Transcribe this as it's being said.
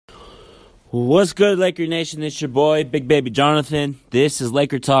What's good, Laker Nation? It's your boy, Big Baby Jonathan. This is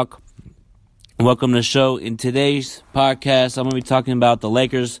Laker Talk. Welcome to the show. In today's podcast, I'm going to be talking about the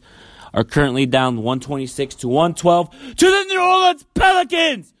Lakers are currently down 126 to 112 to the New Orleans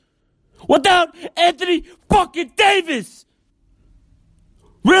Pelicans without Anthony fucking Davis.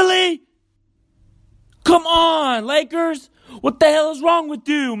 Really? Come on, Lakers. What the hell is wrong with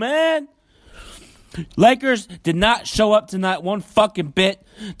you, man? Lakers did not show up tonight one fucking bit.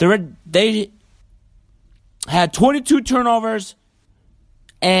 They had 22 turnovers,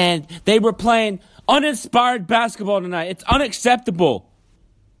 and they were playing uninspired basketball tonight. It's unacceptable.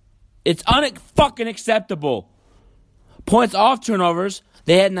 It's fucking acceptable. Points off turnovers,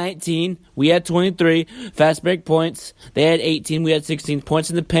 they had 19. We had 23. Fast break points, they had 18. We had 16 points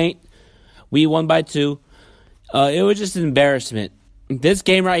in the paint. We won by 2. It was just an embarrassment. This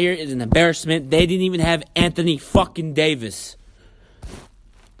game right here is an embarrassment. They didn't even have Anthony fucking Davis.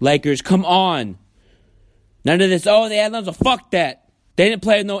 Lakers, come on. None of this, they had loads of fuck that. They didn't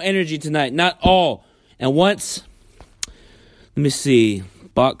play with no energy tonight. Not all. And once, let me see.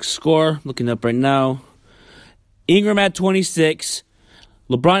 Box score, looking up right now. Ingram had 26.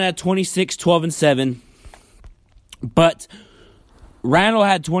 LeBron had 26, 12, and 7. But Randall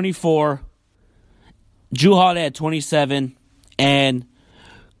had 24. Jrue Holiday had 27. And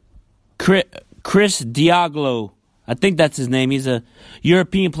Chris Diallo, I think that's his name. He's a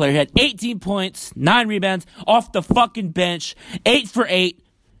European player. He had 18 points, 9 rebounds off the fucking bench, 8 for 8.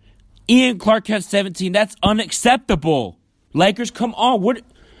 Ian Clark had 17. That's unacceptable. Lakers, come on.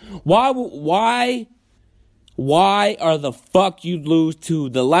 Why are the fuck you lose to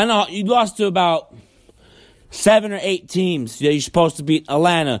the Atlanta? You lost to about 7 or 8 teams that you're supposed to beat.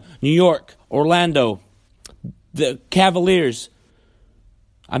 Atlanta, New York, Orlando, the Cavaliers.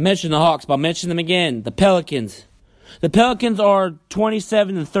 I mentioned the Hawks, but I'll mention them again. The Pelicans. The Pelicans are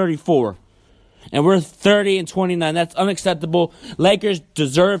 27 and 34. And we're 30 and 29. That's unacceptable. Lakers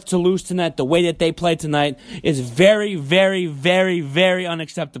deserve to lose tonight. The way that they play tonight is very, very, very, very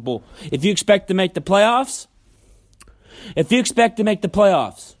unacceptable. If you expect to make the playoffs, and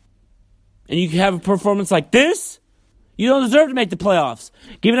you have a performance like this, you don't deserve to make the playoffs.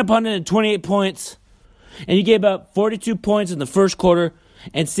 Giving up 128 points, and you gave up 42 points in the first quarter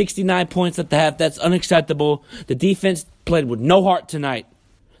and 69 points at the half. That's unacceptable. The defense played with no heart tonight.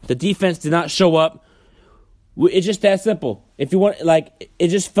 The defense did not show up. It's just that simple. If you want, it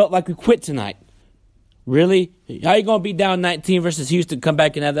just felt like we quit tonight. Really? How are you going to be down 19 versus Houston, come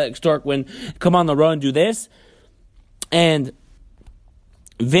back and have that historic win, come on the road and do this? And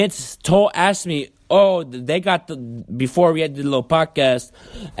Vince asked me, they got before we had the little podcast,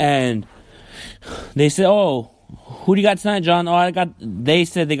 and they said, who do you got tonight, John? They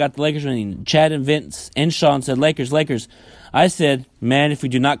said they got the Lakers winning. Chad and Vince and Sean said, Lakers. I said, man, if we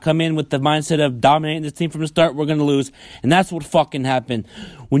do not come in with the mindset of dominating this team from the start, we're going to lose. And that's what fucking happened.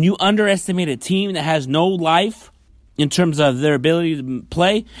 When you underestimate a team that has no life in terms of their ability to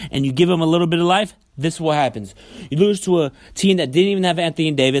play, and you give them a little bit of life, this is what happens. You lose to a team that didn't even have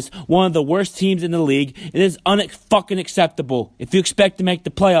Anthony Davis, one of the worst teams in the league. It is fucking acceptable if you expect to make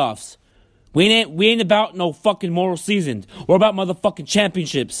the playoffs. We ain't about no fucking moral seasons. We're about motherfucking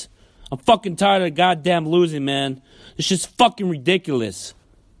championships. I'm fucking tired of goddamn losing, man. This shit's fucking ridiculous.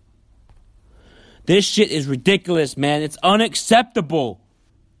 This shit is ridiculous, man. It's unacceptable.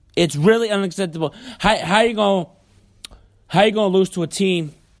 It's really unacceptable. How you gonna lose to a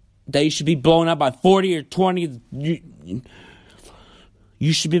team that you should be blown out by 40 or 20?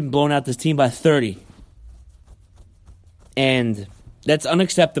 You should be blown out this team by 30. And that's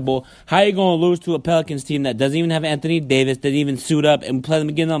unacceptable. How are you going to lose to a Pelicans team that doesn't even have Anthony Davis, that didn't even suit up, and play them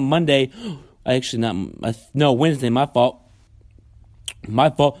again on Monday? Wednesday, my fault.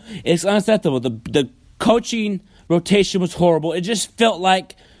 It's unacceptable. The coaching rotation was horrible. It just felt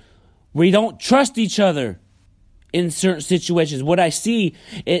like we don't trust each other in certain situations. What I see,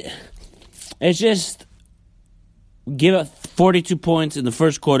 it's just give up 42 points in the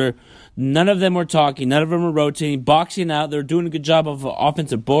first quarter. None of them were talking. None of them were rotating, boxing out. They were doing a good job of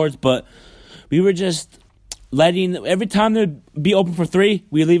offensive boards, but we were just every time they'd be open for 3,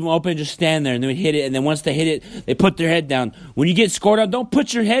 we leave them open and just stand there, and they would hit it, and then once they hit it, they put their head down. When you get scored on, don't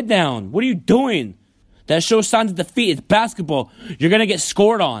put your head down. What are you doing? That shows signs of defeat. It's basketball. You're going to get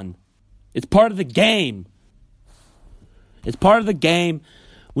scored on. It's part of the game.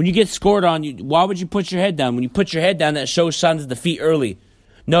 When you get scored on, why would you put your head down? When you put your head down, that shows signs of defeat early.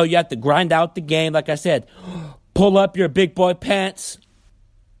 No, you have to grind out the game, like I said. Pull up your big boy pants.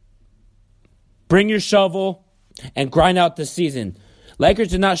 Bring your shovel and grind out the season. Lakers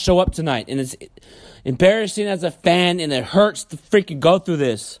did not show up tonight, and it's embarrassing as a fan, and it hurts to freaking go through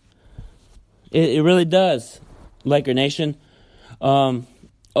this. It really does, Laker Nation. You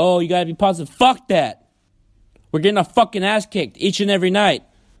gotta be positive. Fuck that. We're getting our fucking ass kicked each and every night.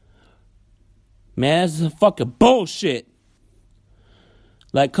 Man, this is fucking bullshit.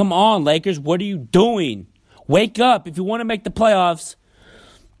 Like, come on, Lakers. What are you doing? Wake up. If you want to make the playoffs,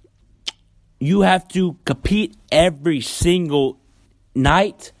 you have to compete every single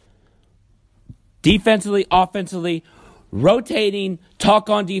night. Defensively, offensively, rotating, talk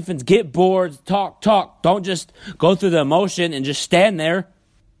on defense, get boards, talk. Don't just go through the emotion and just stand there.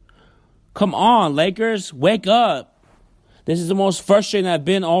 Come on, Lakers. Wake up. This is the most frustrating I've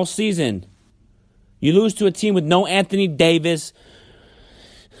been all season. You lose to a team with no Anthony Davis.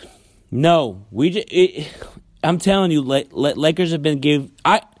 No. I'm telling you, Lakers have been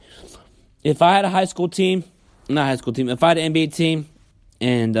if I had a if I had an NBA team,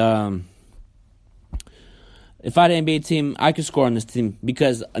 and if I had an NBA team, I could score on this team,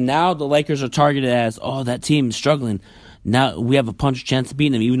 because now the Lakers are targeted as, that team is struggling. Now we have a punch chance of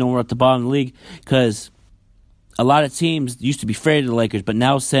beating them, even though we're at the bottom of the league, because a lot of teams used to be afraid of the Lakers, but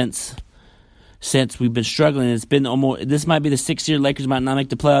now since we've been struggling, it's been this might be the 6th year Lakers might not make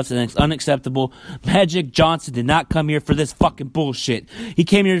the playoffs, and it's unacceptable. Magic Johnson did not come here for this fucking bullshit. He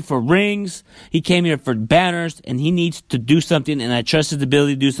came here for rings, he came here for banners, and he needs to do something, and I trust his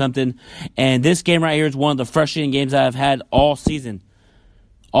ability to do something. And this game right here is one of the frustrating games I've had all season.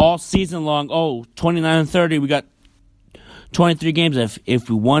 All season long. 29-30, we got 23 games. If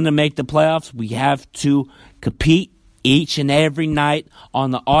we want to make the playoffs, we have to compete each and every night on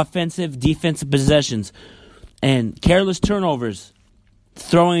the offensive, defensive possessions, and careless turnovers,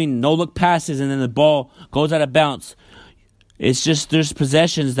 throwing no-look passes, and then the ball goes out of bounds. It's just there's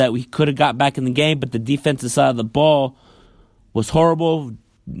possessions that we could have got back in the game, but the defensive side of the ball was horrible.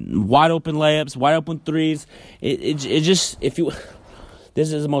 Wide open layups, wide open threes. This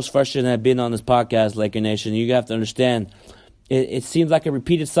is the most frustrating I've been on this podcast, Laker Nation. You have to understand, it seems like a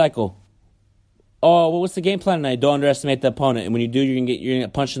repeated cycle. What's the game plan tonight? Don't underestimate the opponent. And when you do, you're gonna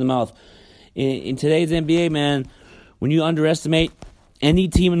get punched in the mouth. In today's NBA, man, when you underestimate any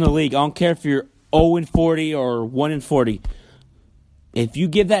team in the league, I don't care if you're 0-40 or 1-40. If you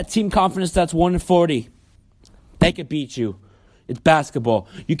give that team confidence that's 1-40, they could beat you. It's basketball.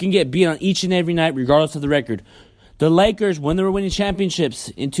 You can get beat on each and every night, regardless of the record. The Lakers, when they were winning championships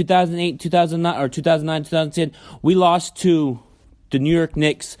in 2008, 2009, or 2009, 2010, we lost to the New York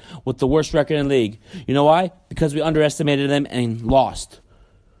Knicks with the worst record in the league. You know why? Because we underestimated them and lost.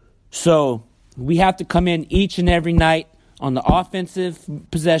 So we have to come in each and every night on the offensive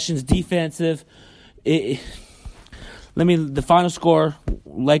possessions, defensive. The final score,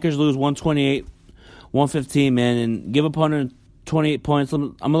 Lakers lose 128-115, man, and give opponent 28 points.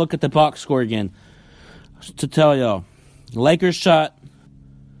 I'm going to look at the box score again to tell y'all. Lakers shot,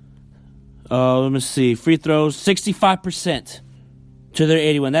 let me see, free throws, 65%. To their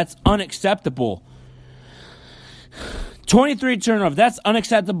 81. That's unacceptable. 23 turnovers. That's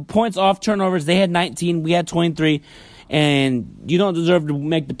unacceptable. Points off turnovers. They had 19. We had 23. And you don't deserve to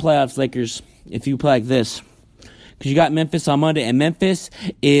make the playoffs, Lakers, if you play like this. Because you got Memphis on Monday. And Memphis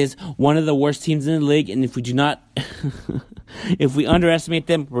is one of the worst teams in the league. And if we do not... if we underestimate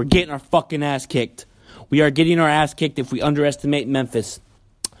them, we're getting our fucking ass kicked. We are getting our ass kicked if we underestimate Memphis.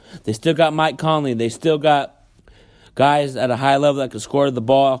 They still got Mike Conley. They still got guys at a high level that can score the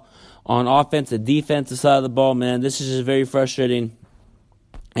ball on offense and defensive side of the ball, man. This is just very frustrating.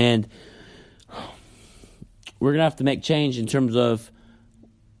 And we're going to have to make change in terms of...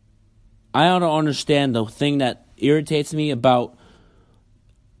 I don't understand the thing that irritates me about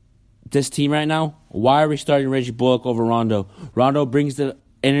this team right now. Why are we starting Reggie Bullock over Rondo? Rondo brings the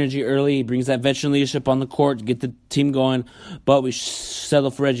energy early. He brings that veteran leadership on the court to get the team going. But we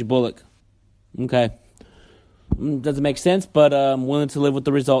settle for Reggie Bullock. Okay. Doesn't make sense, but I'm willing to live with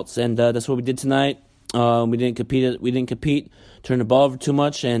the results, and that's what we did tonight. We didn't compete. Turn the ball over too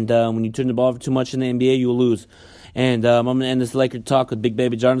much, and when you turn the ball over too much in the NBA, you will lose. And I'm going to end this Laker talk with Big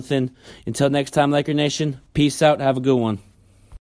Baby Jonathan. Until next time, Laker Nation, peace out. Have a good one.